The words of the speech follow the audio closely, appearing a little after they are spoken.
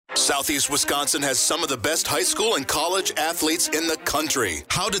Southeast Wisconsin has some of the best high school and college athletes in the country.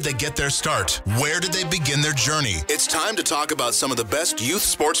 How did they get their start? Where did they begin their journey? It's time to talk about some of the best youth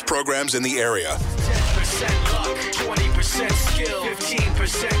sports programs in the area. 10% luck, 20% skill,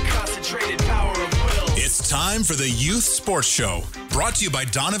 15% concentrated power of will. It's time for the Youth Sports Show, brought to you by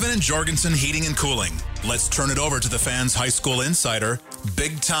Donovan and Jorgensen Heating and Cooling. Let's turn it over to the fans' high school insider,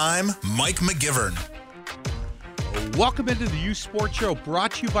 big-time Mike McGivern. Welcome into the Youth Sports Show,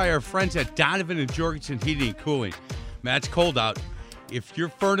 brought to you by our friends at Donovan and Jorgensen Heating and Cooling. Man, it's cold out. If your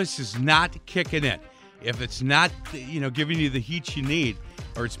furnace is not kicking in, if it's not, giving you the heat you need,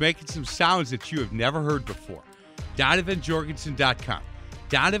 or it's making some sounds that you have never heard before, DonovanJorgensen.com.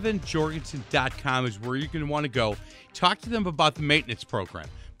 DonovanJorgensen.com is where you're going to want to go. Talk to them about the maintenance program.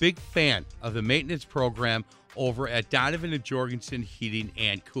 Big fan of the maintenance program over at Donovan and Jorgensen Heating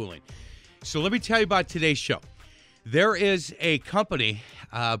and Cooling. So let me tell you about today's show. There is a company,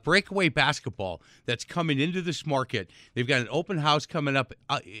 Breakaway Basketball, that's coming into this market. They've got an open house coming up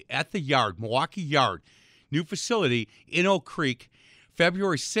at the Yard, Milwaukee Yard, new facility in Oak Creek,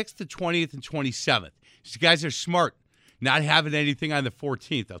 February 6th to 20th and 27th. These guys are smart, not having anything on the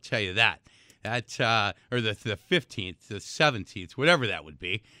 14th, I'll tell you that. Or the 15th, the 17th, whatever that would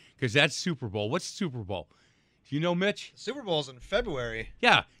be, because that's Super Bowl. What's Super Bowl? Do you know, Mitch? Super Bowl's in February.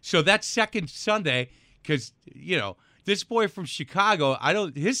 Yeah, so that's second Sunday. Because, this boy from Chicago,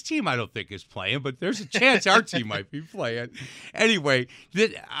 his team I don't think is playing, but there's a chance our team might be playing. Anyway,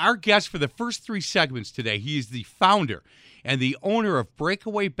 our guest for the first three segments today, he is the founder and the owner of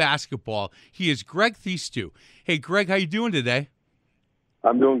Breakaway Basketball. He is Greg Ktistou. Hey, Greg, how you doing today?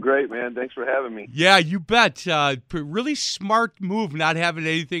 I'm doing great, man. Thanks for having me. Yeah, you bet. Really smart move not having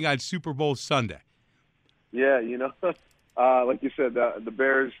anything on Super Bowl Sunday. Yeah, like you said, the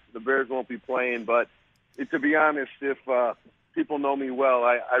Bears won't be playing, but to be honest, if people know me well,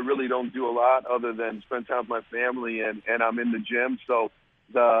 I really don't do a lot other than spend time with my family, and I'm in the gym. So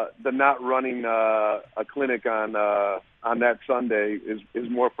the not running a clinic on that Sunday is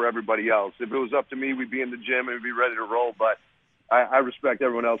more for everybody else. If it was up to me, we'd be in the gym and we'd be ready to roll. But I respect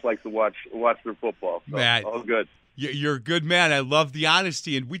everyone else likes to watch their football. So man, all good. You're a good man. I love the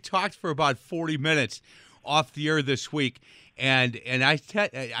honesty, and we talked for about 40 minutes off the air this week, and I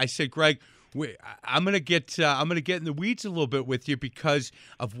said, Greg, I'm gonna get in the weeds a little bit with you because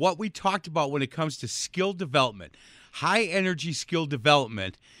of what we talked about when it comes to skill development, high energy skill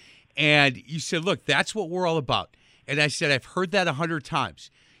development. And you said, look, that's what we're all about. And I said, I've heard that 100 times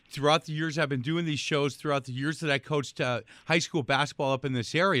throughout the years I've been doing these shows, throughout the years that I coached high school basketball up in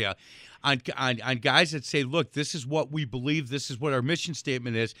this area, on guys that say, look, this is what we believe, this is what our mission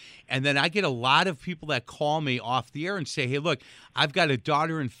statement is. And then I get a lot of people that call me off the air and say, hey, look, I've got a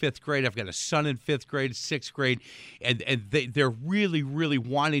daughter in 5th grade, I've got a son in 5th grade, 6th grade, and they're really, really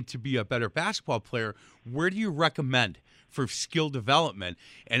wanting to be a better basketball player. Where do you recommend for skill development?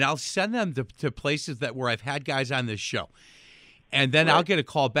 And I'll send them to places where I've had guys on this show. And then I'll get a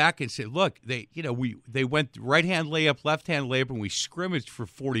call back and say, look, they went right-hand layup, left-hand layup, and we scrimmaged for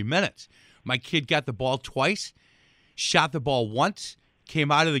 40 minutes. My kid got the ball twice, shot the ball once,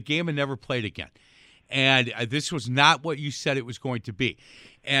 came out of the game, and never played again. And this was not what you said it was going to be.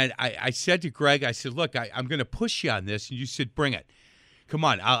 And I said to Greg, I said, look, I'm going to push you on this. And you said, bring it. Come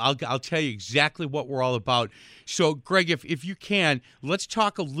on, I'll tell you exactly what we're all about. So, Greg, if you can, let's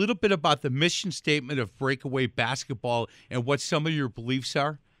talk a little bit about the mission statement of Breakaway Basketball and what some of your beliefs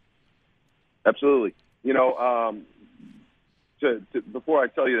are. Absolutely. Before I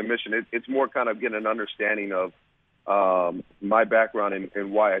tell you the mission, it's more kind of getting an understanding of my background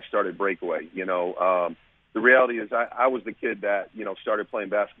and why I started Breakaway. The reality is I was the kid that, started playing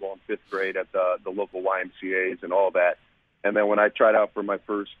basketball in 5th grade at the local YMCAs and all that. And then when I tried out for my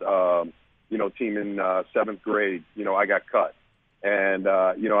first, team in 7th grade, I got cut. And,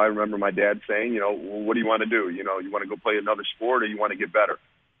 I remember my dad saying, well, what do you want to do? You want to go play another sport or you want to get better?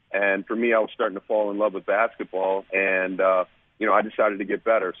 And for me, I was starting to fall in love with basketball. And, I decided to get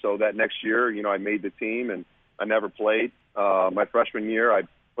better. So that next year, I made the team and I never played. My freshman year, I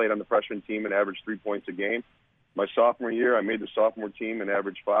played on the freshman team and averaged 3 points a game. My sophomore year, I made the sophomore team and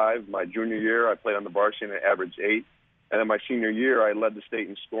averaged 5. My junior year, I played on the varsity and I averaged 8. And then my senior year, I led the state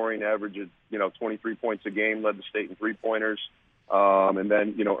in scoring, averaged 23 points a game, led the state in three-pointers, and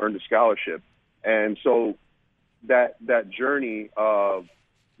then earned a scholarship. And so that journey of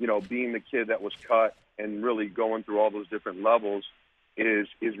being the kid that was cut and really going through all those different levels is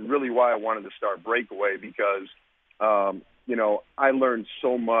really why I wanted to start Breakaway because I learned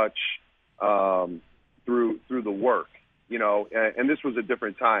so much through the work. And this was a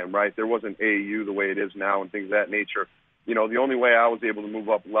different time, right? There wasn't AAU the way it is now and things of that nature. the only way I was able to move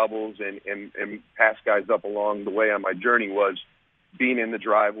up levels and pass guys up along the way on my journey was being in the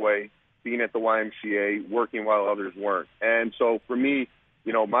driveway, being at the YMCA, working while others weren't. And so for me,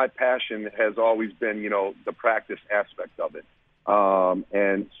 my passion has always been, the practice aspect of it.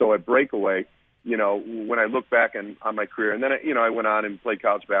 And so at Breakaway, when I look back on my career, and then, I went on and played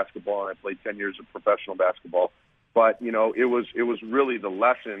college basketball, and I played 10 years of professional basketball. But, it was really the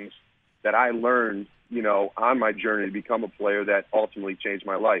lessons that I learned, on my journey to become a player that ultimately changed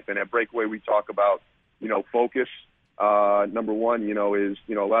my life. And at Breakaway, we talk about, focus. Number one, is,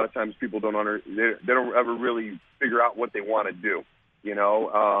 a lot of times people don't they don't ever really figure out what they want to do.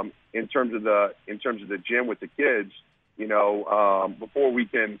 In terms of the gym with the kids, before we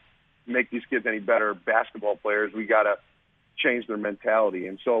can make these kids any better basketball players, we got to change their mentality.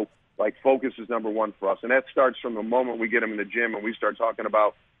 And so, focus is number one for us. And that starts from the moment we get them in the gym and we start talking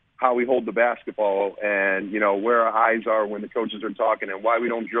about how we hold the basketball and, where our eyes are when the coaches are talking and why we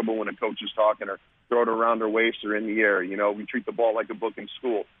don't dribble when a coach is talking or throw it around our waist or in the air. We treat the ball like a book in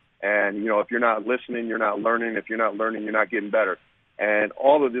school. And, if you're not listening, you're not learning. If you're not learning, you're not getting better. And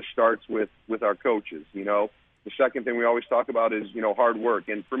all of this starts with our coaches. The second thing we always talk about is, hard work.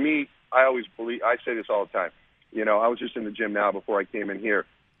 And for me, I say this all the time. I was just in the gym now before I came in here.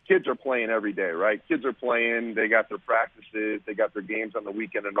 Kids are playing every day, right? Kids are playing. They got their practices. They got their games on the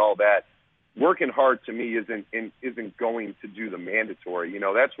weekend and all that. Working hard to me isn't going to do the mandatory.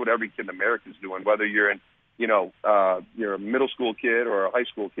 That's what every kid in America is doing, whether you're you're a middle school kid or a high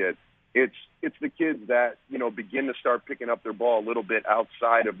school kid. It's the kids that, begin to start picking up their ball a little bit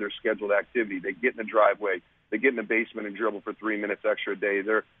outside of their scheduled activity. They get in the driveway. They get in the basement and dribble for 3 minutes extra a day.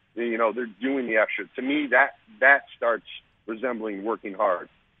 They're doing the extra. To me, that starts resembling working hard.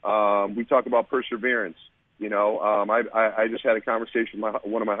 We talk about perseverance. I just had a conversation with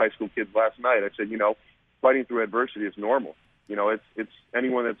one of my high school kids last night. I said, fighting through adversity is normal. It's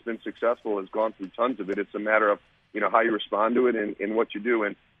anyone that's been successful has gone through tons of it. It's a matter of, how you respond to it and what you do.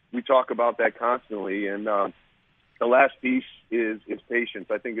 And we talk about that constantly. And the last piece is patience.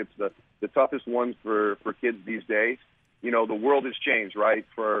 I think it's the toughest one for kids these days. The world has changed, right?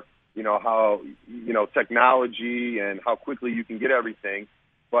 For, how, technology and how quickly you can get everything.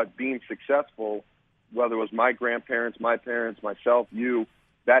 But being successful, whether it was my grandparents, my parents, myself, you,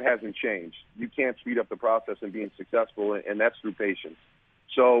 that hasn't changed. You can't speed up the process in being successful, and that's through patience.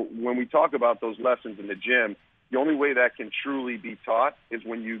 So when we talk about those lessons in the gym, the only way that can truly be taught is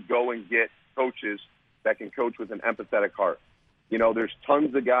when you go and get coaches that can coach with an empathetic heart. There's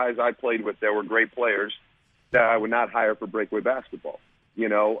tons of guys I played with that were great players that I would not hire for Breakaway Basketball. You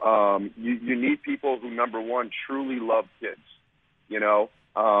need people who, number one, truly love kids.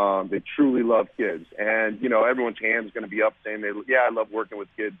 They truly love kids. And, everyone's hand is going to be up saying, I love working with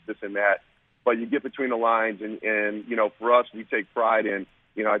kids, this and that. But you get between the lines, and for us, we take pride in,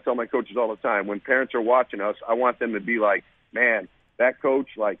 I tell my coaches all the time, when parents are watching us, I want them to be like, man, that coach,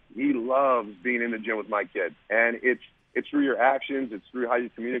 he loves being in the gym with my kid. And it's through your actions. It's through how you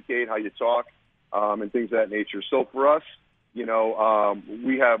communicate, how you talk, and things of that nature. So for us,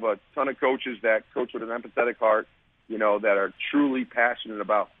 we have a ton of coaches that coach with an empathetic heart, that are truly passionate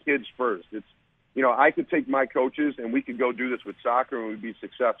about kids first. It's, I could take my coaches and we could go do this with soccer and we'd be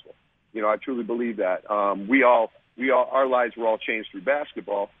successful. I truly believe that. Our lives were all changed through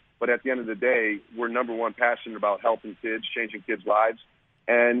basketball, but at the end of the day, we're number one passionate about helping kids, changing kids' lives.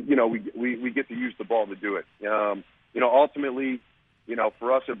 And, we get to use the ball to do it. Ultimately,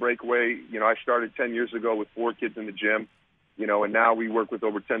 for us at Breakaway, I started 10 years ago with 4 kids in the gym, and now we work with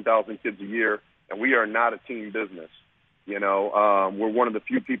over 10,000 kids a year, and we are not a team business. We're one of the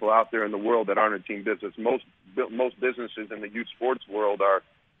few people out there in the world that aren't a team business. Most businesses in the youth sports world are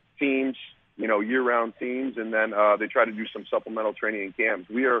teams, year-round teams, and then they try to do some supplemental training and camps.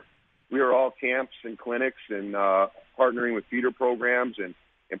 We are all camps and clinics and partnering with feeder programs and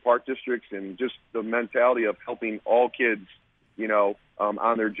park districts, and just the mentality of helping all kids,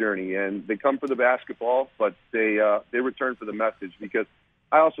 on their journey. And they come for the basketball, but they return for the message, because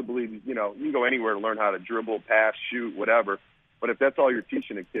I also believe, you can go anywhere to learn how to dribble, pass, shoot, whatever. But if that's all you're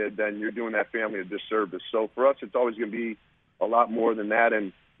teaching a kid, then you're doing that family a disservice. So for us, it's always going to be a lot more than that.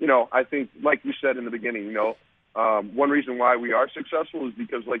 And, I think, like you said in the beginning, one reason why we are successful is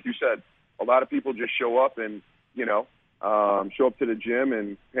because, like you said, a lot of people just show up and, show up to the gym,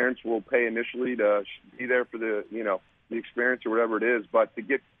 and parents will pay initially to be there for the experience or whatever it is. But to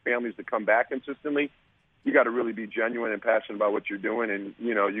get families to come back consistently, you got to really be genuine and passionate about what you're doing, and,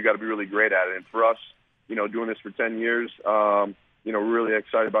 you got to be really great at it. And for us, doing this for 10 years, we're really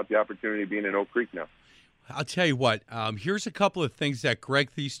excited about the opportunity of being in Oak Creek now. I'll tell you what. Here's a couple of things that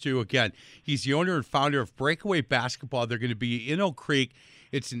Greg Ktistou, again, he's the owner and founder of Breakaway Basketball. They're going to be in Oak Creek.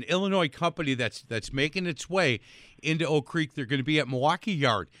 It's an Illinois company that's making its way into Oak Creek. They're going to be at Milwaukee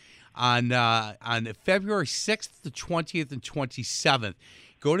Yard on February 6th, the 20th, and 27th.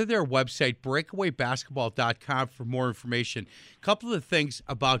 Go to their website, breakawaybasketball.com, for more information. A couple of things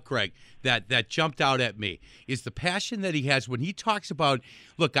about Greg that jumped out at me is the passion that he has when he talks about,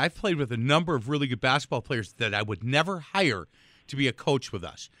 look, I've played with a number of really good basketball players that I would never hire to be a coach with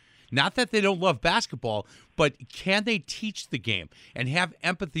us. Not that they don't love basketball, but can they teach the game and have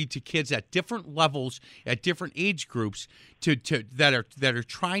empathy to kids at different levels, at different age groups that are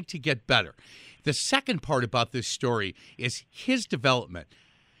trying to get better. The second part about this story is his development.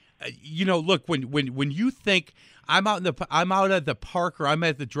 Look, when you think I'm out at the park or I'm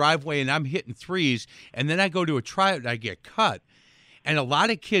at the driveway and I'm hitting threes, and then I go to a tryout and I get cut. And a lot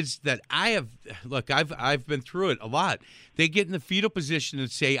of kids that I've been through it a lot. They get in the fetal position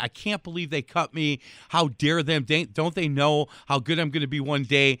and say, I can't believe they cut me. How dare them? Don't they know how good I'm going to be one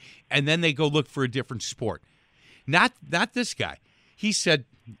day? And then they go look for a different sport. Not this guy. He said,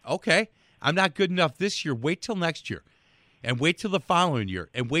 okay, I'm not good enough this year. Wait till next year. And wait till the following year.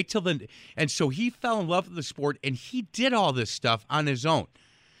 And so he fell in love with the sport, and he did all this stuff on his own.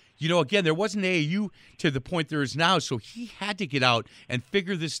 Again, there wasn't AAU to the point there is now, so he had to get out and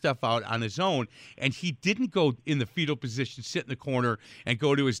figure this stuff out on his own, and he didn't go in the fetal position, sit in the corner, and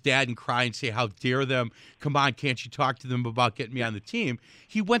go to his dad and cry and say, how dare them? Come on, can't you talk to them about getting me on the team?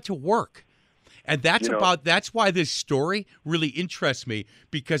 He went to work. And that's why this story really interests me,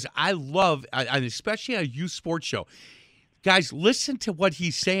 because I love, and especially on a youth sports show, guys, listen to what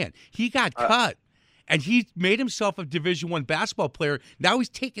he's saying. He got cut. And he made himself a Division I basketball player. Now he's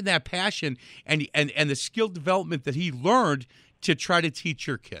taking that passion and the skill development that he learned to try to teach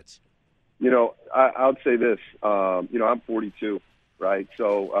your kids. I'll say this. I'm 42, right?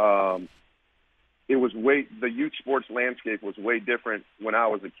 So it was the youth sports landscape was way different when I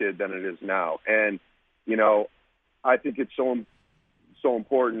was a kid than it is now. And, I think it's so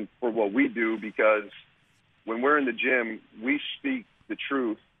important for what we do, because when we're in the gym, we speak the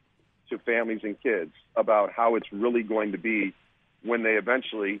truth to families and kids about how it's really going to be when they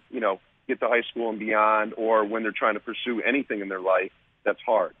eventually, get to high school and beyond, or when they're trying to pursue anything in their life that's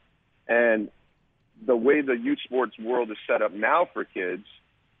hard. And the way the youth sports world is set up now for kids,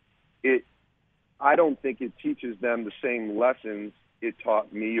 I don't think it teaches them the same lessons it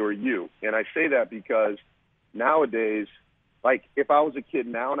taught me or you. And I say that because nowadays, like if I was a kid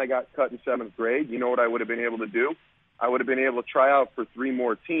now and I got cut in 7th grade, you know what I would have been able to do? I would have been able to try out for 3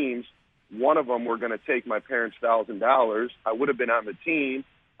 more teams. One of them were going to take my parents' $1,000. I would have been on the team.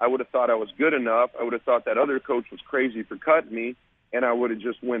 I would have thought I was good enough. I would have thought that other coach was crazy for cutting me, and I would have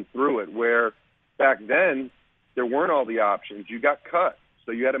just went through it. Where back then, there weren't all the options. You got cut,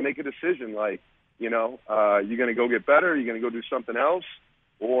 so you had to make a decision. Like, you're going to go get better, you're going to go do something else,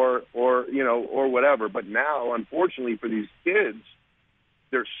 or whatever. But now, unfortunately for these kids,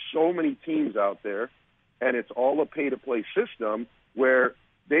 there's so many teams out there, and it's all a pay-to-play system where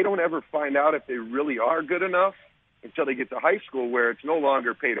they don't ever find out if they really are good enough until they get to high school, where it's no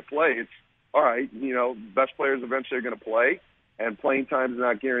longer pay to play. It's, all right, best players eventually are going to play, and playing time is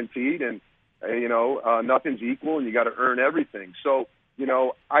not guaranteed, and, nothing's equal, and you got to earn everything. So,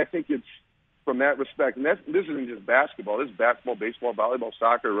 I think it's from that respect, and this isn't just basketball. This is basketball, baseball, volleyball,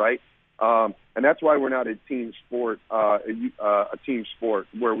 soccer, right? And that's why we're not a team sport, a team sport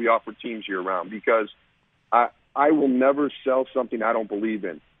where we offer teams year-round, because I will never sell something I don't believe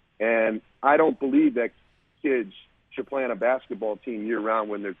in. And I don't believe that kids should play on a basketball team year-round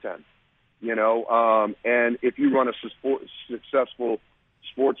when they're 10. And if you run a successful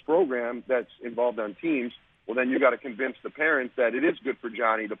sports program that's involved on teams, well, then you got to convince the parents that it is good for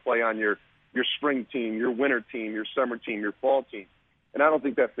Johnny to play on your spring team, your winter team, your summer team, your fall team. And I don't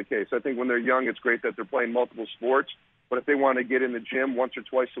think that's the case. I think when they're young, it's great that they're playing multiple sports. But if they want to get in the gym once or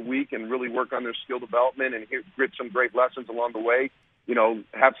twice a week and really work on their skill development and get some great lessons along the way,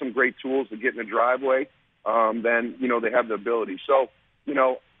 have some great tools to get in the driveway, then, they have the ability. So,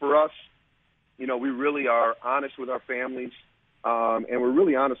 for us, we really are honest with our families, and we're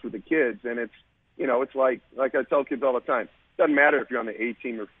really honest with the kids. And it's, it's like I tell kids all the time, it doesn't matter if you're on the A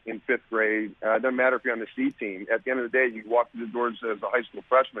team or in 5th grade. It doesn't matter if you're on the C team. At the end of the day, you walk through the doors as a high school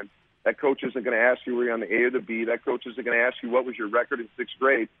freshman. That coach isn't going to ask you were you on the A or the B. That coach isn't going to ask you what was your record in 6th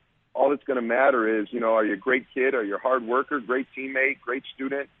grade. All that's going to matter is, are you a great kid? Are you a hard worker, great teammate, great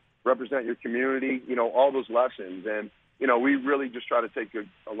student, represent your community, all those lessons. And, we really just try to take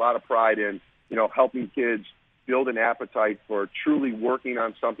a lot of pride in, helping kids build an appetite for truly working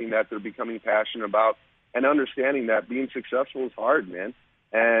on something that they're becoming passionate about and understanding that being successful is hard, man.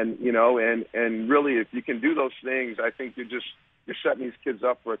 And, and really, if you can do those things, I think you're setting these kids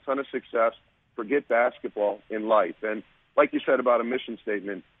up for a ton of success. Forget basketball in life. And like you said about a mission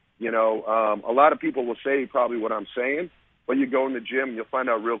statement, a lot of people will say probably what I'm saying, but you go in the gym, you'll find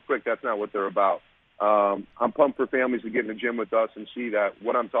out real quick that's not what they're about. I'm pumped for families to get in the gym with us and see that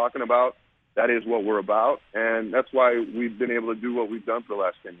what I'm talking about, that is what we're about, and that's why we've been able to do what we've done for the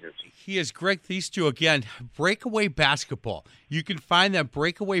last 10 years. He is Greg Ktistou again. Breakaway Basketball. You can find them at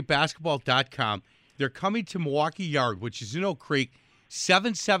breakawaybasketball.com. They're coming to Milwaukee Yard, which is in Oak Creek,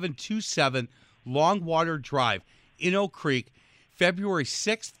 7727 Longwater Drive in Oak Creek, February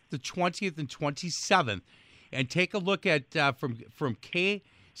 6th, the 20th, and 27th. And take a look at from K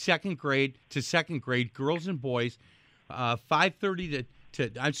second grade to second grade, girls and boys, 5:30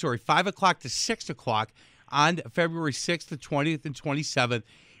 5 o'clock to 6 o'clock on February 6th, the 20th, and 27th.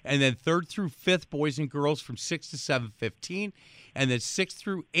 And then 3rd through 5th, boys and girls from 6 to 7:15. And then 6th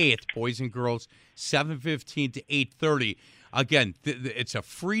through 8th, boys and girls, 7:15 to 8:30. Again, it's a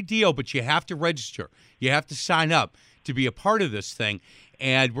free deal, but you have to register. You have to sign up to be a part of this thing.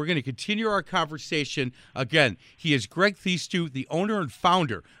 And we're going to continue our conversation. Again, he is Greg Ktistou, the owner and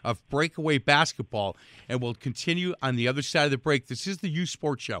founder of Breakaway Basketball, and we'll continue on the other side of the break. This is the Youth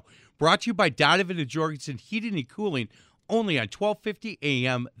Sports Show, brought to you by Donovan and Jorgensen Heating and Cooling, only on 1250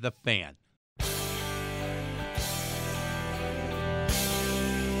 AM The Fan.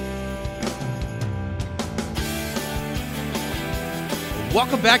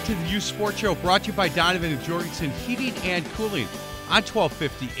 Welcome back to the Youth Sports Show, brought to you by Donovan and Jorgensen Heating and Cooling on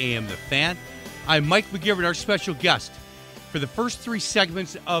 1250 AM The Fan. I'm Mike McGivern, our special guest. For the first 3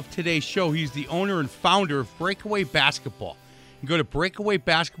 segments of today's show, he's the owner and founder of Breakaway Basketball. You can go to Breakaway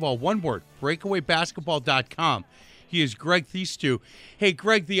Basketball, one word, breakawaybasketball.com. He is Greg Ktistou. Hey,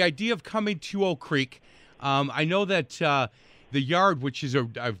 Greg, the idea of coming to Oak Creek, I know that the Yard, which is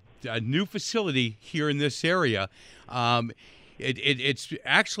a new facility here in this area, it's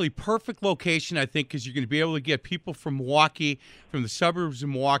actually perfect location, I think, because you're going to be able to get people from Milwaukee, from the suburbs of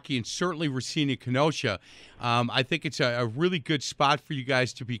Milwaukee, and certainly Racine and Kenosha. I think it's a really good spot for you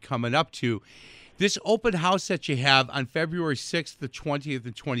guys to be coming up to. This open house that you have on February 6th, the 20th,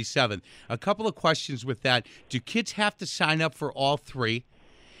 and 27th, a couple of questions with that. Do kids have to sign up for all 3?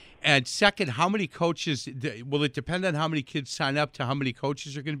 And second, how many coaches, will it depend on how many kids sign up to how many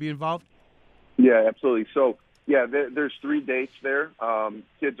coaches are going to be involved? Yeah, absolutely. So, yeah, there's 3 dates there.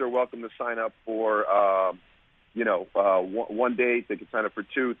 Kids are welcome to sign up for, one date. They can sign up for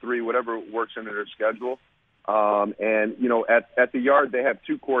 2, 3, whatever works into their schedule. At the Yard, they have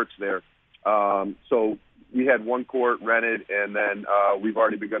 2 courts there. So we had 1 court rented, and then we've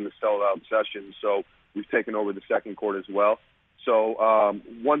already begun to sell out sessions. So we've taken over the 2nd court as well. So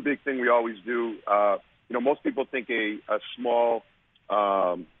one big thing we always do, most people think a small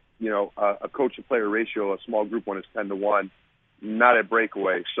a coach to player ratio, a small group one is 10-1, not at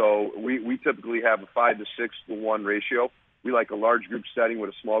Breakaway. So we typically have a 5 to 6 to 1 ratio. We like a large group setting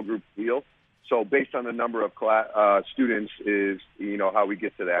with a small group feel. So based on the number of students is, how we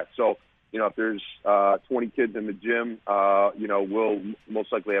get to that. So, if there's 20 kids in the gym, we'll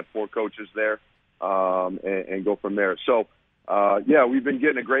most likely have 4 coaches there and go from there. So, we've been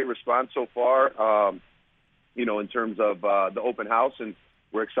getting a great response so far, in terms of the open house, and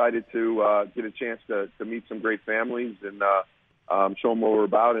we're excited to get a chance to meet some great families and show them what we're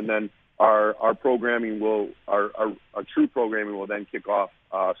about. And then our programming our true programming will then kick off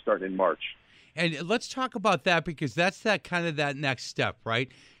starting in March. And let's talk about that, because that's that next step, right?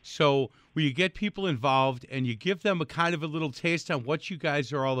 So where you get people involved and you give them a kind of a little taste on what you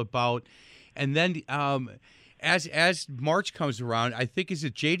guys are all about. And then as March comes around, I think, is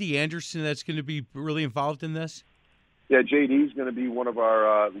it J.D. Anderson that's going to be really involved in this? Yeah, JD's going to be one of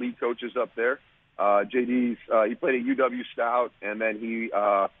our lead coaches up there. JD's he played at UW Stout, and then he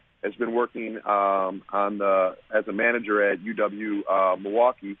has been working as a manager at UW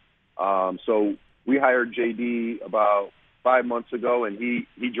Milwaukee. So we hired JD about 5 months ago, and he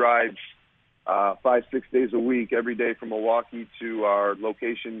drives 5-6 days a week, every day from Milwaukee to our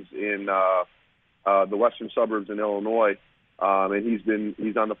locations in the western suburbs in Illinois. And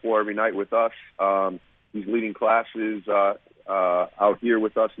he's on the floor every night with us. He's leading classes out here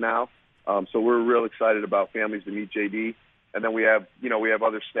with us now. So we're real excited about families to meet JD. And then we have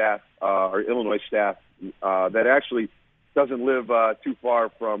other staff, our Illinois staff, that actually doesn't live too far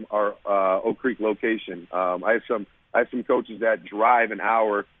from our Oak Creek location. I have some coaches that drive an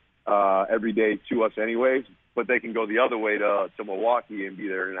hour every day to us anyways, but they can go the other way to Milwaukee and be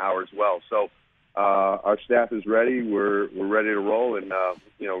there in an hour as well. So our staff is ready. We're ready to roll, and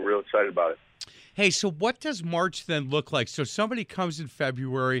real excited about it. Hey, so what does March then look like? So somebody comes in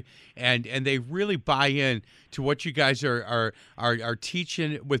February and they really buy in to what you guys are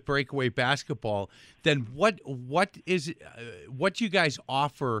teaching with Breakaway Basketball. Then what do you guys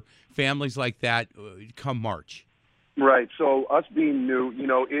offer families like that come March? Right. So us being new,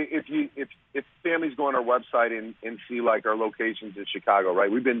 if families go on our website and see like our locations in Chicago, right?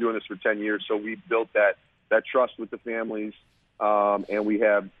 We've been doing this for 10 years, so we've built that trust with the families, and we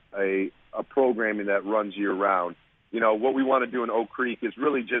have a programming that runs year round. What we want to do in Oak Creek is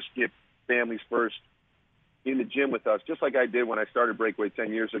really just get families first in the gym with us, just like I did when I started Breakaway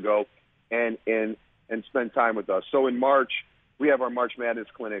 10 years ago, and spend time with us. So in March, we have our March Madness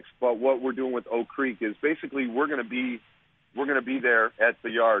clinics, but what we're doing with Oak Creek is basically we're going to be there at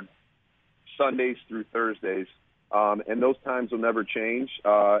the yard Sundays through Thursdays, and those times will never change.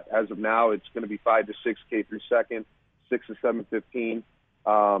 As of now, it's going to be 5 to 6 K through second, 6 to 7:15.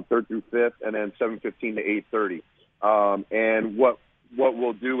 Third through fifth, and then 7:15 to 8:30. And what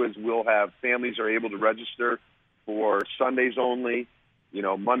we'll do is we'll have families are able to register for Sundays only,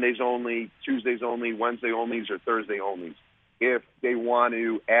 Mondays only, Tuesdays only, Wednesday onlys, or Thursday onlys. If they want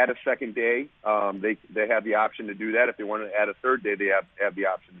to add a second day, they have the option to do that. If they want to add a third day, they have the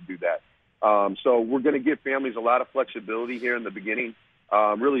option to do that. So we're going to give families a lot of flexibility here in the beginning,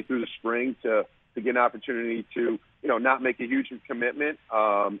 really through the spring to get an opportunity to not make a huge commitment,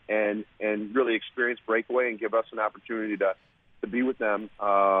 and really experience Breakaway and give us an opportunity to be with them.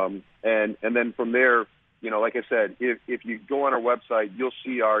 And then from there, like I said, if you go on our website, you'll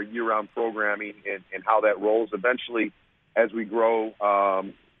see our year-round programming and how that rolls. Eventually, as we grow,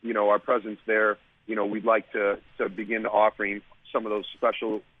 our presence there, we'd like to begin offering some of those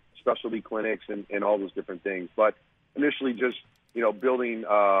specialty clinics and all those different things. But initially, just building.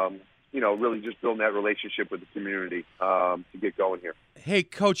 Really just building that relationship with the community to get going here. Hey,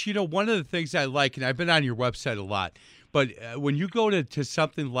 Coach, one of the things I like, and I've been on your website a lot, but when you go to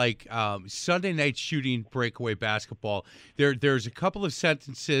something like Sunday night shooting Breakaway Basketball, there's a couple of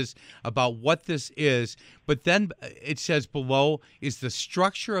sentences about what this is, but then it says below is the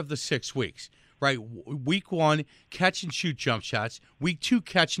structure of the 6 weeks. Right, week 1, catch and shoot jump shots. Week 2,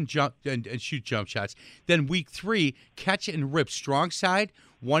 catch and shoot jump shots. Then week 3, catch and rip strong side,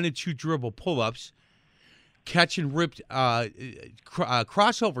 1 and 2 dribble pull-ups. Catch and rip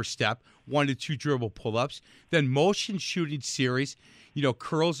crossover step, 1 to 2 dribble pull-ups. Then motion shooting series,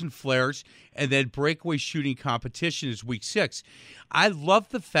 curls and flares, and then breakaway shooting competition is week 6. I love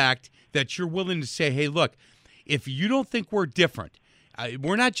the fact that you're willing to say, hey, look, if you don't think we're different,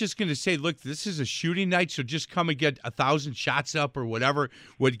 we're not just going to say, look, this is a shooting night, so just come and get 1,000 shots up or whatever.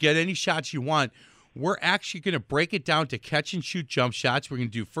 Get any shots you want. We're actually going to break it down to catch and shoot jump shots. We're going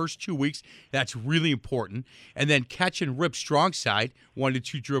to do first 2 weeks. That's really important. And then catch and rip strong side, 1 to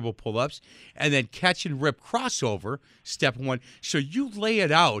 2 dribble pull-ups. And then catch and rip crossover, step 1. So you lay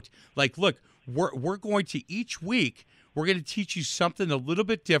it out like, look, we're going to each week, we're going to teach you something a little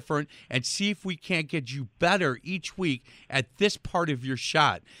bit different and see if we can't get you better each week at this part of your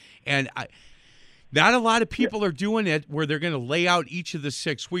shot. And not a lot of people are doing it where they're going to lay out each of the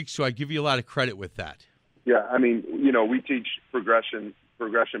 6 weeks, so I give you a lot of credit with that. Yeah, I mean, we teach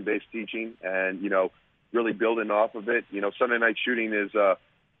progression-based teaching and, really building off of it. Sunday night shooting is a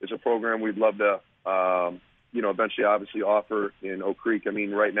program we'd love to, eventually obviously offer in Oak Creek. I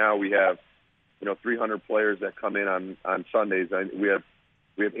mean, right now we have 300 players that come in on Sundays. We have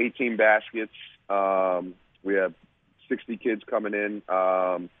 18 baskets. We have 60 kids coming in,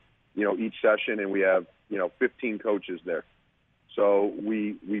 each session, and we have 15 coaches there. So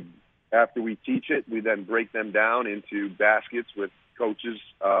we after we teach it, we then break them down into baskets with coaches,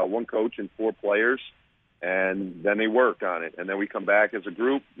 one coach and 4 players, and then they work on it. And then we come back as a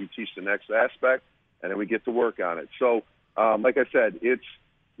group. We teach the next aspect, and then we get to work on it. So, like I said, it's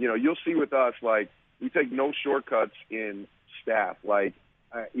you'll see with us, like, we take no shortcuts in staff. Like,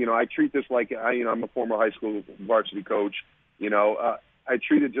 I treat this like, I'm a former high school varsity coach. I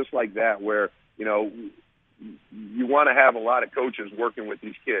treat it just like that, where, you want to have a lot of coaches working with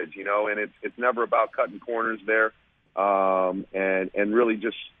these kids, and it's never about cutting corners there. And really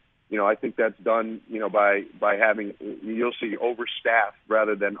just, I think that's done, by having, you'll see overstaffed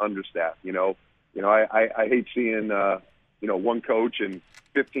rather than understaffed. I hate seeing, one coach and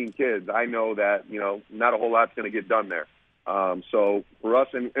 15 kids. I know that, not a whole lot's going to get done there. So for us,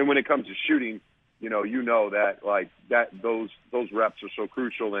 and when it comes to shooting, that like that, those reps are so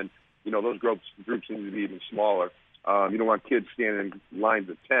crucial, and, those groups need to be even smaller. You don't want kids standing in lines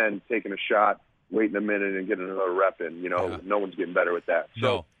of 10, taking a shot, waiting a minute and getting another rep in. No one's getting better with that.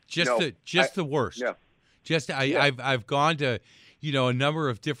 So, the worst. Yeah. I've gone to a number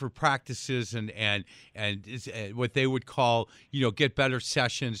of different practices and what they would call get better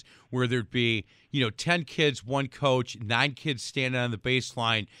sessions where there'd be 10 kids, one coach, 9 kids standing on the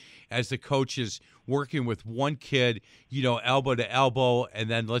baseline as the coach is working with one kid, elbow to elbow, and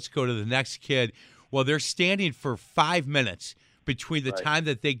then let's go to the next kid. Well, they're standing for 5 minutes between the time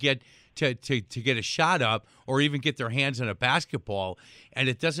that they get to get a shot up or even get their hands on a basketball, and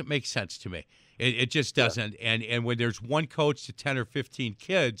it doesn't make sense to me. It just doesn't. Yeah. And when there's one coach to 10 or 15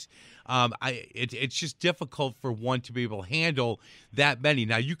 kids, it's just difficult for one to be able to handle that many.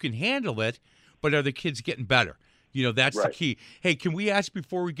 Now, you can handle it, but are the kids getting better? That's the key. Hey, can we ask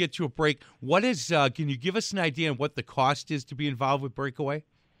before we get to a break, can you give us an idea on what the cost is to be involved with Breakaway?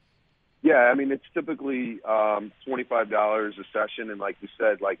 Yeah, I mean, it's typically $25 a session. And like you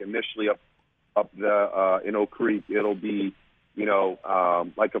said, like initially up in Oak Creek, it'll be,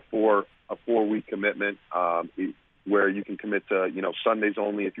 like a 4-week commitment where you can commit to, Sundays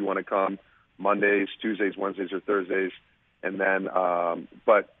only if you want to come, Mondays, Tuesdays, Wednesdays, or Thursdays. And then,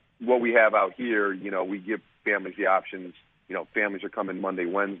 but what we have out here, we give families the options. Families are coming Monday,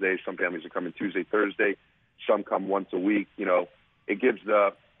 Wednesday. Some families are coming Tuesday, Thursday. Some come once a week. It gives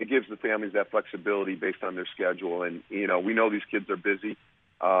the families that flexibility based on their schedule. And, we know these kids are busy.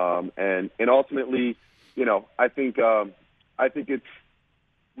 And ultimately, I think it's,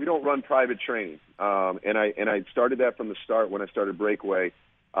 we don't run private training. And I started that from the start when I started Breakaway,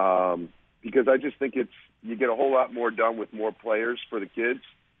 because I just think you get a whole lot more done with more players for the kids,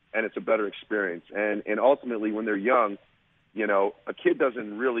 and it's a better experience. And ultimately, when they're young, a kid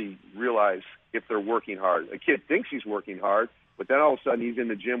doesn't really realize if they're working hard. A kid thinks he's working hard, but then all of a sudden he's in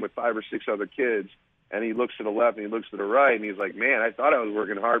the gym with 5 or 6 other kids, and he looks to the left and he looks to the right, and he's like, man, I thought I was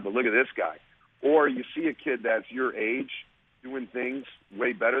working hard, but look at this guy. Or you see a kid that's your age doing things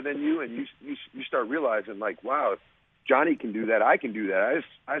way better than you, and you start realizing, like, wow, if Johnny can do that, I can do that.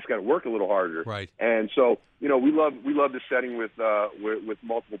 I just got to work a little harder. Right. And so, we love the setting with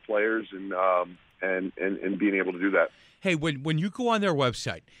multiple players and being able to do that. Hey, when you go on their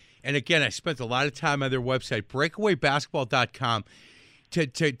website, and again, I spent a lot of time on their website, breakawaybasketball.com,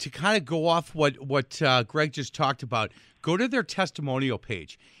 to kind of go off what Greg just talked about, go to their testimonial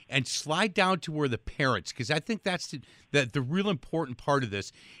page and slide down to where the parents, because I think that's the real important part of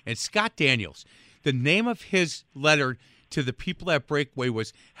this. And Scott Daniels, the name of his letter to the people at Breakaway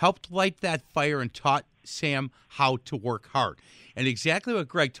was helped light that fire and taught Sam how to work hard. And exactly what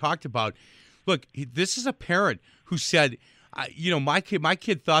Greg talked about. Look, this is a parent who said, my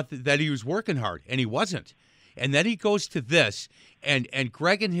kid thought that he was working hard, and he wasn't. And then he goes to this, and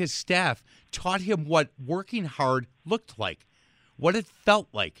Greg and his staff taught him what working hard looked like, what it felt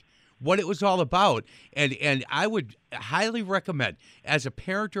like, what it was all about. And I would highly recommend, as a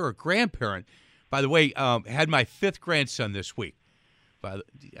parent or a grandparent, by the way, had my 5th grandson this week.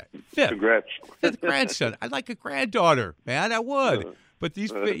 Fifth. Congrats. 5th grandson. I'd like a granddaughter, man. I would. But the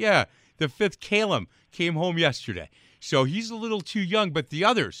 5th Caleb came home yesterday. So he's a little too young, but the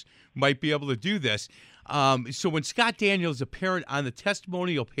others might be able to do this. So when Scott Daniels, a parent, on the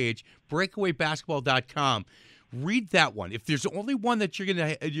testimonial page, breakawaybasketball.com, read that one. If there's only one that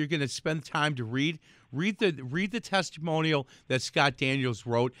you're gonna spend time to read the testimonial that Scott Daniels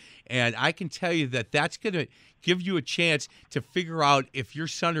wrote, and I can tell you that that's gonna give you a chance to figure out if your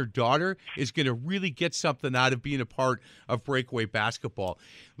son or daughter is gonna really get something out of being a part of Breakaway Basketball.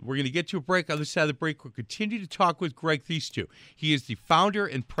 We're gonna get to a break. On the other side of the break, we'll continue to talk with Greg Ktistou. He is the founder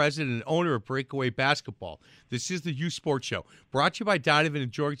and president and owner of Breakaway Basketball. This is the Youth Sports Show, brought to you by Donovan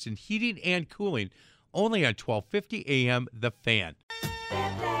and Jorgensen Heating and Cooling, only on 1250 AM The Fan.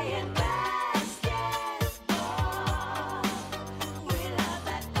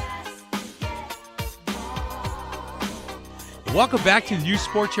 Welcome back to the Youth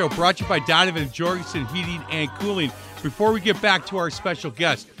Sports Show, brought to you by Donovan and Jorgensen Heating and Cooling. Before we get back to our special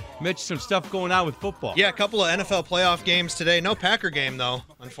guest, Mitch, some stuff going on with football. Yeah, a couple of NFL playoff games today. No Packer game, though,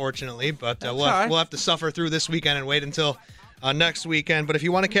 unfortunately. But we'll have to suffer through this weekend and wait until next weekend. But if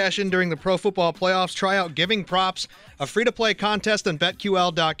you want to cash in during the pro football playoffs, try out Giving Props, a free-to-play contest on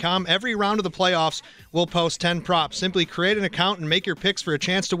BetQL.com. Every round of the playoffs, we'll post 10 props. Simply create an account and make your picks for a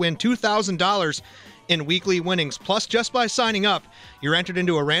chance to win $2,000 in weekly winnings. Plus, just by signing up, you're entered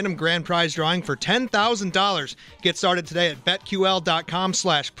into a random grand prize drawing for $10,000. Get started today at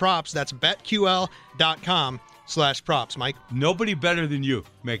BetQL.com/props. That's BetQL.com/props. Mike? Nobody better than you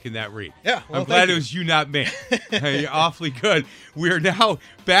making that read. Yeah, well, I'm glad it was you, not me. You're awfully good. We are now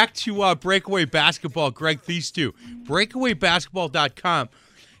back to Breakaway Basketball. Greg Ktistou, breakawaybasketball.com.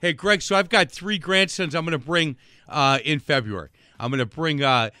 Hey, Greg, so I've got 3 grandsons I'm going to bring in February. I'm gonna bring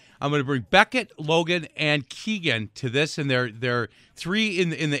Beckett, Logan, and Keegan to this, and they're three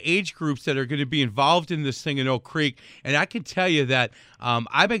in the age groups that are going to be involved in this thing in Oak Creek. And I can tell you that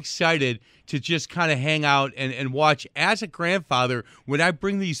I'm excited to just kind of hang out and watch. As a grandfather, when I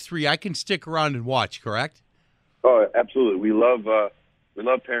bring these three, I can stick around and watch. Correct? Oh, absolutely. We love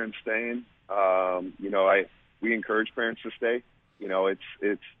parents staying. We encourage parents to stay.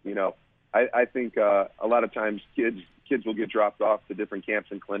 I think a lot of times kids will get dropped off to different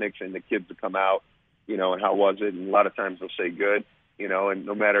camps and clinics, and the kids will come out, and how was it? And a lot of times they'll say good, and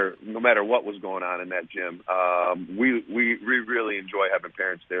no matter what was going on in that gym, we really enjoy having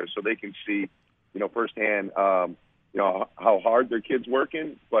parents there so they can see, firsthand, how hard their kids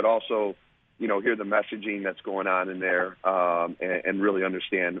working, but also, hear the messaging that's going on in there, and really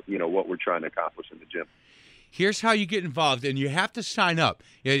understand, what we're trying to accomplish in the gym. Here's how you get involved, and you have to sign up.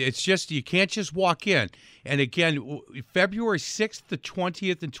 It's just, you can't just walk in. And again, February 6th, the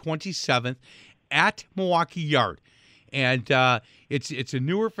 20th, and 27th at Milwaukee Yard. And it's a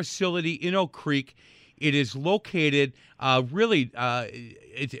newer facility in Oak Creek. It is located,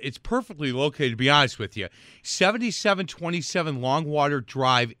 it's perfectly located, to be honest with you. 7727 Longwater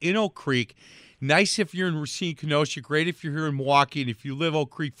Drive in Oak Creek. Nice if you're in Racine, Kenosha. Great if you're here in Milwaukee. And if you live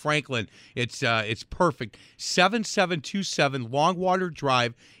Oak Creek, Franklin, it's perfect. 7727 Longwater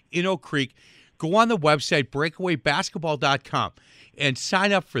Drive in Oak Creek. Go on the website, breakawaybasketball.com, and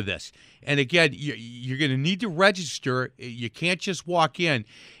sign up for this. And again, you're going to need to register. You can't just walk in.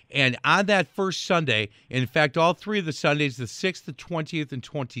 And on that first Sunday, and in fact, all three of the Sundays, the 6th, the 20th, and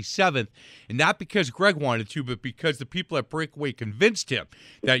 27th, and not because Greg wanted to, but because the people at Breakaway convinced him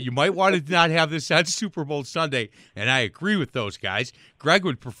that you might want to not have this on Super Bowl Sunday, and I agree with those guys. Greg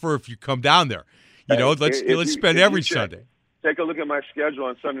would prefer if you come down there. Let's spend every Sunday. Take a look at my schedule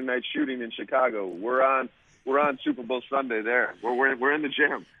on Sunday night shooting in Chicago. We're on Super Bowl Sunday there. We're in the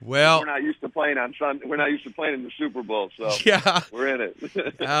gym. Well, we're not used to playing on Sunday. We're not used to playing in the Super Bowl, so yeah, we're in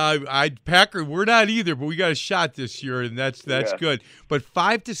it. Packer, we're not either, but we got a shot this year, and that's good. But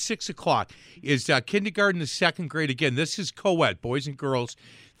 5 to 6 o'clock is kindergarten to second grade. Again, this is co-ed, boys and girls.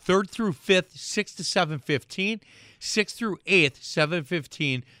 3rd through 5th, 6 to 7:15. 6th through 8th,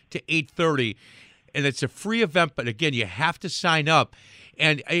 7:15 to 8:30. And it's a free event, but again, you have to sign up.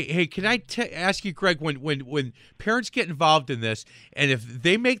 And hey, can I ask you, Greg, when parents get involved in this, and if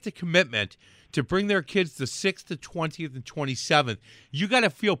they make the commitment to bring their kids the 6th, the 20th, and 27th, you got to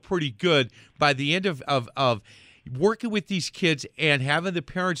feel pretty good by the end of working with these kids and having the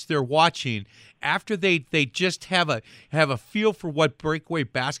parents there watching after they just have a feel for what Breakaway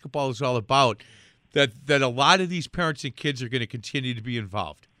Basketball is all about, that a lot of these parents and kids are going to continue to be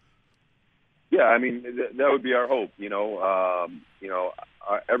involved. Yeah, I mean, that would be our hope.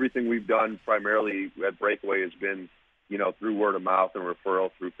 Everything we've done primarily at Breakaway has been, through word of mouth and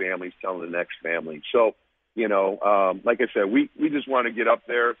referral through families telling the next family. So, like I said, we just want to get up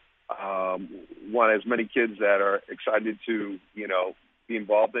there, want as many kids that are excited to, be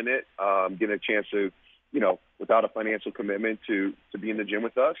involved in it, get a chance to, without a financial commitment to be in the gym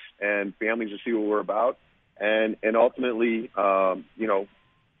with us, and families to see what we're about. And ultimately,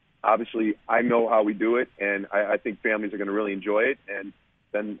 obviously, I know how we do it, and I think families are going to really enjoy it, and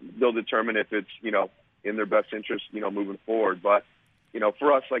then they'll determine if it's, in their best interest, moving forward. But,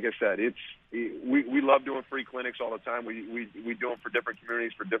 for us, like I said, we love doing free clinics all the time. We do them for different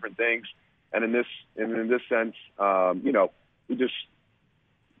communities, for different things, and in this sense, we just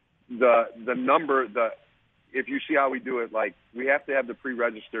the number if you see how we do it, like, we have to have the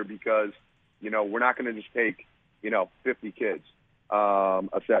pre-register because we're not going to just take 50 kids.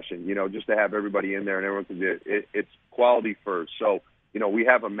 A session, just to have everybody in there and everyone can do it. It's quality first. So, we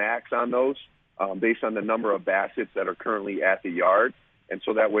have a max on those based on the number of baskets that are currently at the yard. And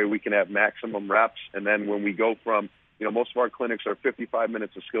so that way we can have maximum reps. And then when we go from, most of our clinics are 55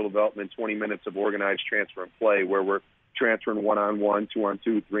 minutes of skill development, 20 minutes of organized transfer and play, where we're transferring 1-on-1,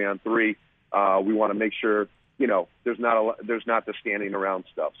 2-on-2, 3-on-3. We want to make sure, there's not the standing around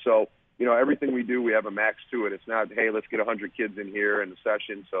stuff. So, everything we do, we have a max to it. It's not, hey, let's get 100 kids in here in the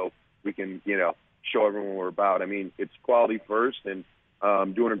session so we can, show everyone what we're about. I mean, it's quality first and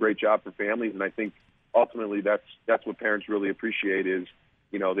doing a great job for families. And I think ultimately that's what parents really appreciate is,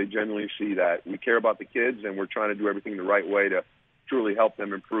 they genuinely see that we care about the kids and we're trying to do everything the right way to truly help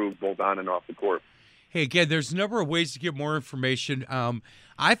them improve both on and off the court. Hey, again, there's a number of ways to get more information.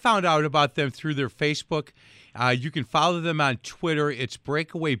 I found out about them through their Facebook. You can follow them on Twitter. It's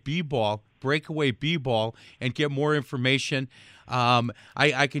Breakaway B-Ball, and get more information.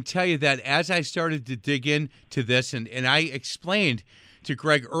 I can tell you that as I started to dig into this, and I explained to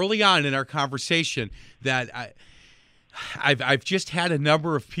Greg early on in our conversation that I've just had a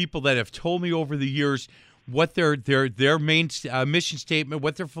number of people that have told me over the years what their main mission statement,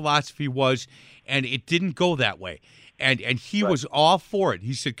 what their philosophy was, and it didn't go that way. And he was all for it.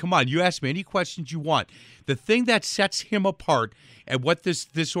 He said, "Come on, you ask me any questions you want." The thing that sets him apart and what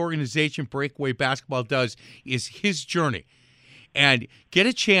this organization, Breakaway Basketball, does is his journey. And get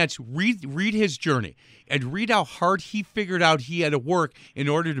a chance, read his journey, and read how hard he figured out he had to work in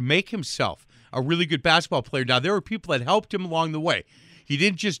order to make himself a really good basketball player. Now, there were people that helped him along the way. He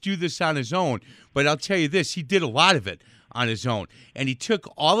didn't just do this on his own, but I'll tell you this, he did a lot of it on his own. And he took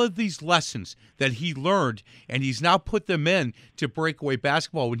all of these lessons that he learned, and he's now put them in to Breakaway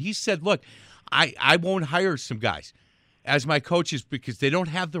Basketball. When he said, look, I won't hire some guys as my coaches because they don't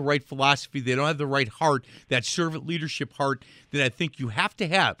have the right philosophy, they don't have the right heart, that servant leadership heart that I think you have to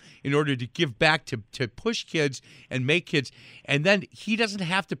have in order to give back, to push kids and make kids. And then he doesn't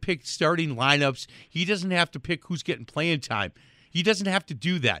have to pick starting lineups. He doesn't have to pick who's getting playing time. He doesn't have to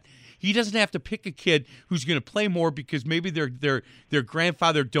do that. He doesn't have to pick a kid who's going to play more because maybe their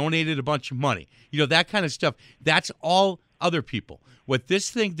grandfather donated a bunch of money. You know, that kind of stuff. That's all other people. What this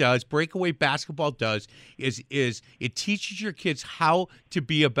thing does, Breakaway Basketball does, is it teaches your kids how to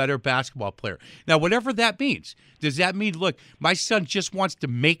be a better basketball player. Now, whatever that means. Does that mean, look, my son just wants to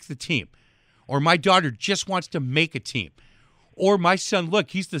make the team, or my daughter just wants to make a team, or my son,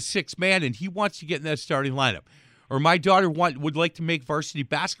 look, he's the sixth man and he wants to get in that starting lineup, or my daughter would like to make varsity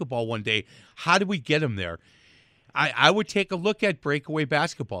basketball one day. How do we get him there? I would take a look at Breakaway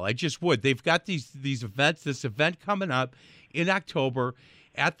Basketball. I just would. They've got these events, this event coming up in October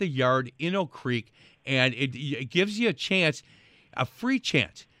at the Yard in Oak Creek, and it gives you a chance, a free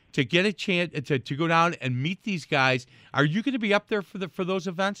chance, to get a chance to go down and meet these guys. Are you going to be up there for those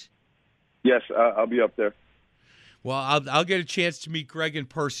events? Yes, I'll be up there. Well, I'll get a chance to meet Greg in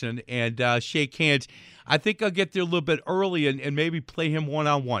person and shake hands. I think I'll get there a little bit early and maybe play him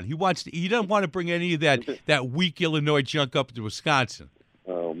one-on-one. He doesn't want to bring any of that weak Illinois junk up to Wisconsin.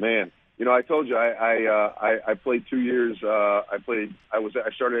 Oh man, you know, I told you I played 2 years. I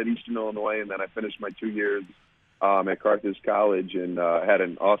started at Eastern Illinois, and then I finished my 2 years at Carthage College, and had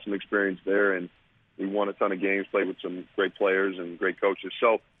an awesome experience there. And we won a ton of games, played with some great players and great coaches.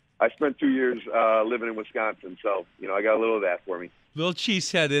 So I spent 2 years living in Wisconsin, so, you know, I got a little of that for me. Little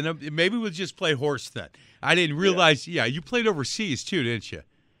cheesehead in him. Maybe we'll just play horse then. I didn't realize, you played overseas too, didn't you?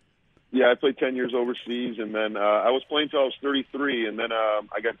 Yeah, I played 10 years overseas, and then I was playing until I was 33, and then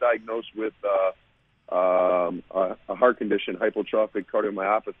I got diagnosed with a heart condition, hypertrophic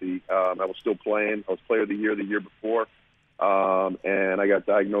cardiomyopathy. I was still playing. I was player of the year before, and I got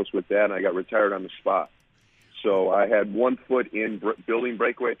diagnosed with that, and I got retired on the spot. So I had one foot in building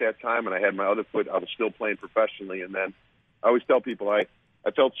Breakaway at that time, and I had my other foot. I was still playing professionally. And then I always tell people I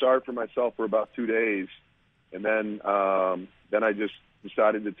felt sorry for myself for about 2 days, and then I just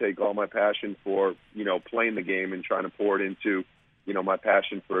decided to take all my passion for, you know, playing the game and trying to pour it into, you know, my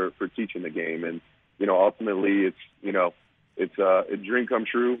passion for teaching the game. And, you know, ultimately it's a dream come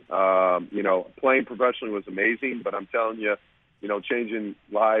true. You know, playing professionally was amazing, but I'm telling you, you know, changing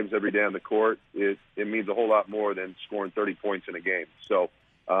lives every day on the court, it means a whole lot more than scoring 30 points in a game. So,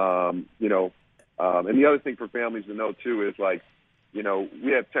 you know, and the other thing for families to know, too, is, like, you know,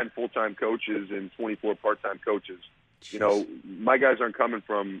 we have 10 full-time coaches and 24 part-time coaches. You know, my guys aren't coming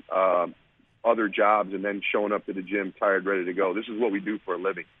from other jobs and then showing up to the gym tired, ready to go. This is what we do for a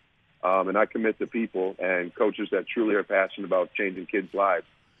living. And I commit to people and coaches that truly are passionate about changing kids' lives.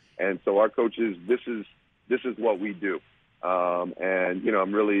 And so our coaches, this is what we do. And, you know,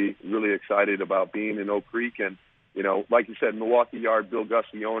 I'm really, really excited about being in Oak Creek. And, you know, like you said, Milwaukee Yard, Bill Gus,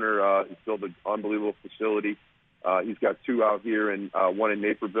 the owner, he's built an unbelievable facility. He's got two out here, and one in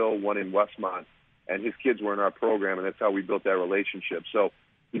Naperville, one in Westmont. And his kids were in our program, and that's how we built that relationship. So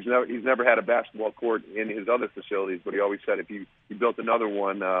he's never had a basketball court in his other facilities, but he always said if he built another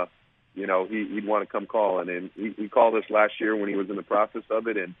one, you know, he'd want to come calling. And he called us last year when he was in the process of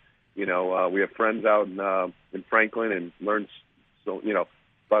it. And, you know, we have friends out in Franklin and learned, you know,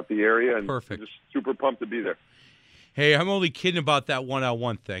 about the area. And perfect. Just super pumped to be there. Hey, I'm only kidding about that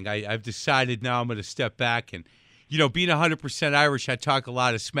one-on-one thing. I've decided now I'm going to step back. And, you know, being 100% Irish, I talk a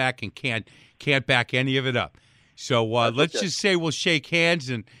lot of smack and can't back any of it up. So let's just say we'll shake hands,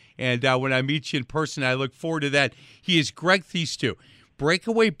 and when I meet you in person, I look forward to that. He is Greg Ktistou,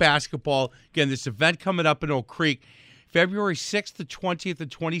 Breakaway Basketball. Again, this event coming up in Oak Creek, February 6th to 20th and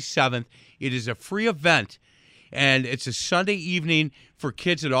 27th. It is a free event, and it's a Sunday evening for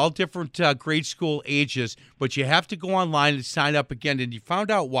kids at all different grade school ages, but you have to go online and sign up again, and you found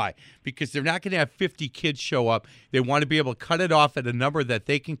out why. Because they're not going to have 50 kids show up. They want to be able to cut it off at a number that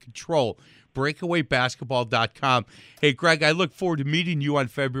they can control. breakawaybasketball.com. Hey, Greg, I look forward to meeting you on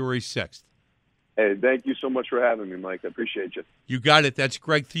February 6th. Hey, thank you so much for having me, Mike. I appreciate you. You got it. That's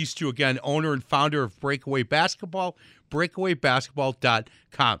Greg Ktistou, again, owner and founder of Breakaway Basketball,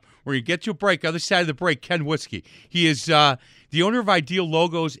 breakawaybasketball.com. We're going to get to a break. Other side of the break, Ken Whiskey. He is the owner of Ideal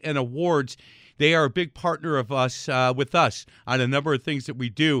Logos and Awards. They are a big partner of us with us on a number of things that we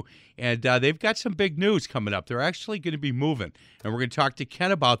do, and they've got some big news coming up. They're actually going to be moving, and we're going to talk to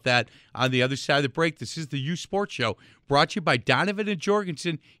Ken about that on the other side of the break. This is the U Sports Show, brought to you by Donovan and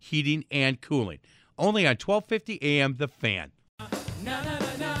Jorgensen Heating and Cooling, only on 1250 AM The Fan.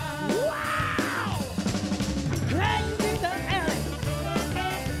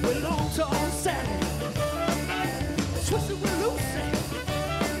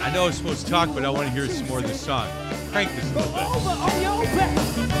 I know I'm supposed to talk, but I want to hear some more of the song. Crank this a little bit.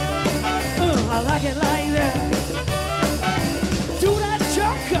 I like it like that. Do that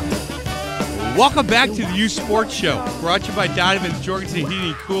chuck. Welcome back to the U Sports Show, brought to you by Donovan Jorgensen Heating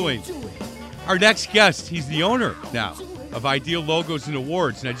and Cooling. Our next guest, he's the owner now of Ideal Logos and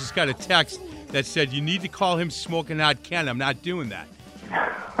Awards, and I just got a text that said, you need to call him Smoking Hot Ken. I'm not doing that.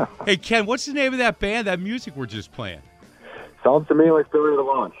 Hey, Ken, what's the name of that band, that music we're just playing? Sounds to me like Failure to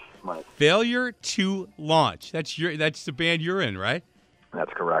Launch, Mike. Failure to Launch. That's the band you're in, right?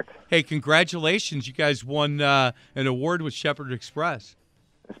 That's correct. Hey, congratulations. You guys won an award with Shepherd Express.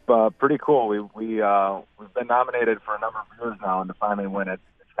 It's pretty cool. We've been nominated for a number of years now, and to finally win it,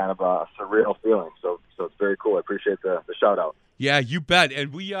 it's kind of a surreal feeling. So it's very cool. I appreciate the shout-out. Yeah, you bet.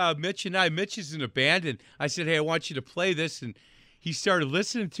 And we, Mitch is in a band, and I said, hey, I want you to play this, and he started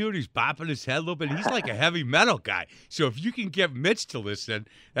listening to it. He's bopping his head a little bit. He's like a heavy metal guy. So if you can get Mitch to listen,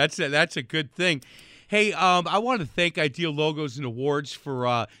 that's a good thing. Hey, I want to thank Ideal Logos and Awards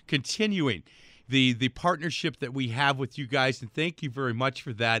for continuing the partnership that we have with you guys, and thank you very much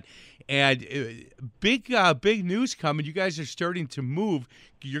for that. And big news coming. You guys are starting to move.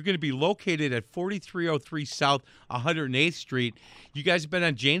 You're going to be located at 4303 South 108th Street. You guys have been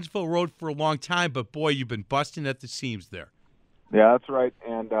on Janesville Road for a long time, but boy, you've been busting at the seams there. Yeah, that's right.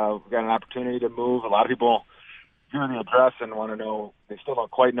 And we've got an opportunity to move. A lot of people hear the address and want to know, they still don't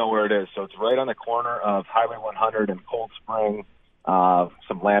quite know where it is. So it's right on the corner of Highway 100 and Cold Spring.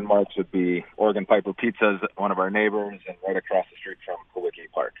 Some landmarks would be Oregon Piper Pizza's, one of our neighbors, and right across the street from Kawicki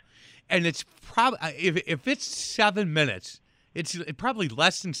Park. And it's probably, if it's 7 minutes, it's probably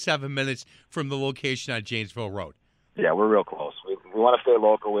less than 7 minutes from the location on Janesville Road. Yeah, we're real close. We want to stay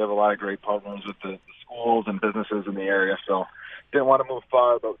local. We have a lot of great partners with the schools and businesses in the area, so didn't want to move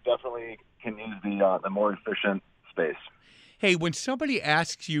far, but definitely can use the more efficient space. Hey, when somebody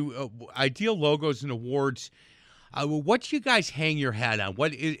asks you Ideal Logos and Awards, what do you guys hang your hat on?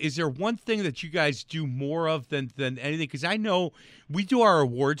 What is there one thing that you guys do more of than anything? Because I know we do our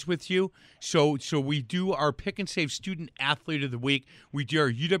awards with you. So we do our Pick and Save Student Athlete of the Week. We do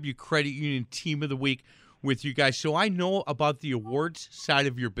our UW Credit Union Team of the Week with you guys. So I know about the awards side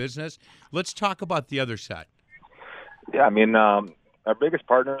of your business. Let's talk about the other side. Yeah, I mean, our biggest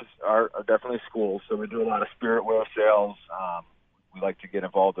partners are definitely schools. So we do a lot of spirit wear sales. We like to get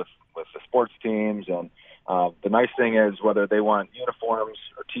involved with the sports teams. And the nice thing is whether they want uniforms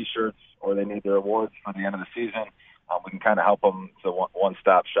or T-shirts or they need their awards for the end of the season, we can kind of help them. It's a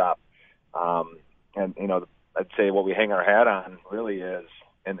one-stop shop. And, you know, I'd say what we hang our hat on really is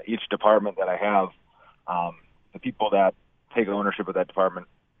in each department that I have, the people that take ownership of that department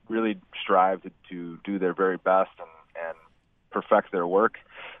really strive to do their very best and perfect their work.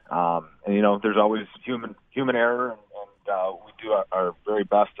 And, you know, there's always human error, and we do our very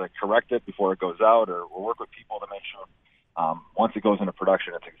best to correct it before it goes out, or we'll work with people to make sure once it goes into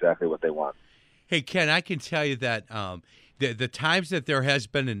production, it's exactly what they want. Hey, Ken, I can tell you that the times that there has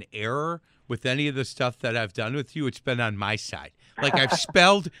been an error with any of the stuff that I've done with you, it's been on my side. Like I've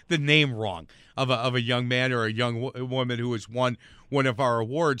spelled the name wrong of a young man or a young woman who has won one of our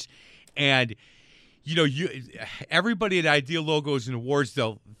awards. And, you know, everybody at Ideal Logos and Awards,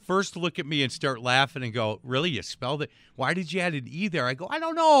 they'll first look at me and start laughing and go, really, you spelled it? Why did you add an E there? I go, I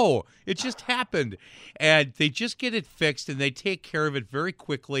don't know. It just happened. And they just get it fixed, and they take care of it very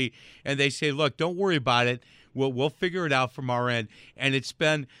quickly. And they say, look, don't worry about it. We'll figure it out from our end. And it's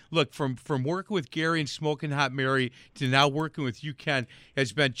been, look, from working with Gary and Smoking Hot Mary to now working with you, Ken,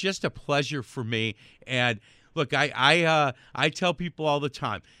 has been just a pleasure for me. And, look, I tell people all the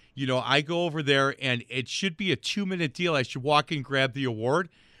time, you know, I go over there, and it should be a 2-minute deal. I should walk in, grab the award.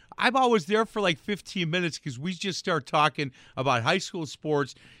 I'm always there for like 15 minutes because we just start talking about high school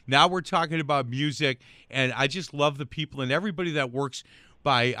sports. Now we're talking about music, and I just love the people, and everybody that works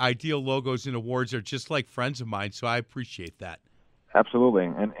by Ideal Logos and Awards are just like friends of mine, so I appreciate that. Absolutely.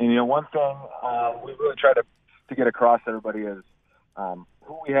 And one thing we really try to get across to everybody is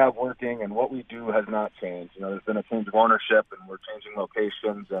who we have working and what we do has not changed. There's been a change of ownership, and we're changing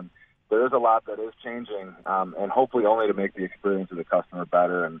locations, and there is a lot that is changing, and hopefully only to make the experience of the customer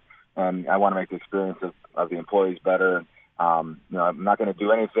better. And I want to make the experience of the employees better. And, I'm not going to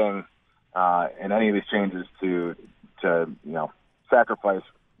do anything in any of these changes to sacrifice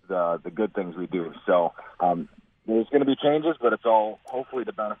the good things we do. So there's going to be changes, but it's all hopefully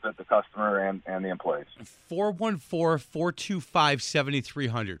to benefit the customer and the employees.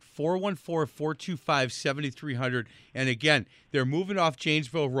 414-425-7300. 414-425-7300. And again, they're moving off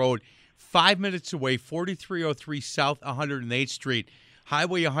Janesville Road, 5 minutes away, 4303 South 108th Street,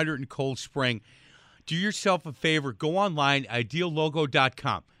 Highway 100 in Cold Spring. Do yourself a favor. Go online,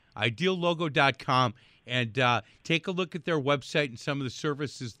 ideallogo.com. Ideallogo.com. And take a look at their website and some of the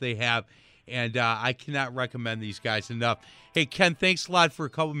services they have. And I cannot recommend these guys enough. Hey, Ken, thanks a lot for a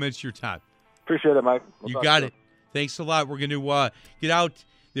couple minutes of your time. Appreciate it, Mike. You got it. Thanks a lot. We're going to get out.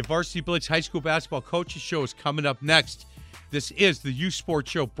 The Varsity Blitz High School Basketball Coaches Show is coming up next. This is the Youth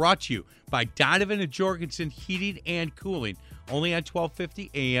Sports Show brought to you by Donovan and Jorgensen Heating and Cooling, only on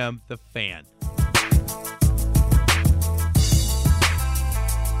 1250 AM The Fan.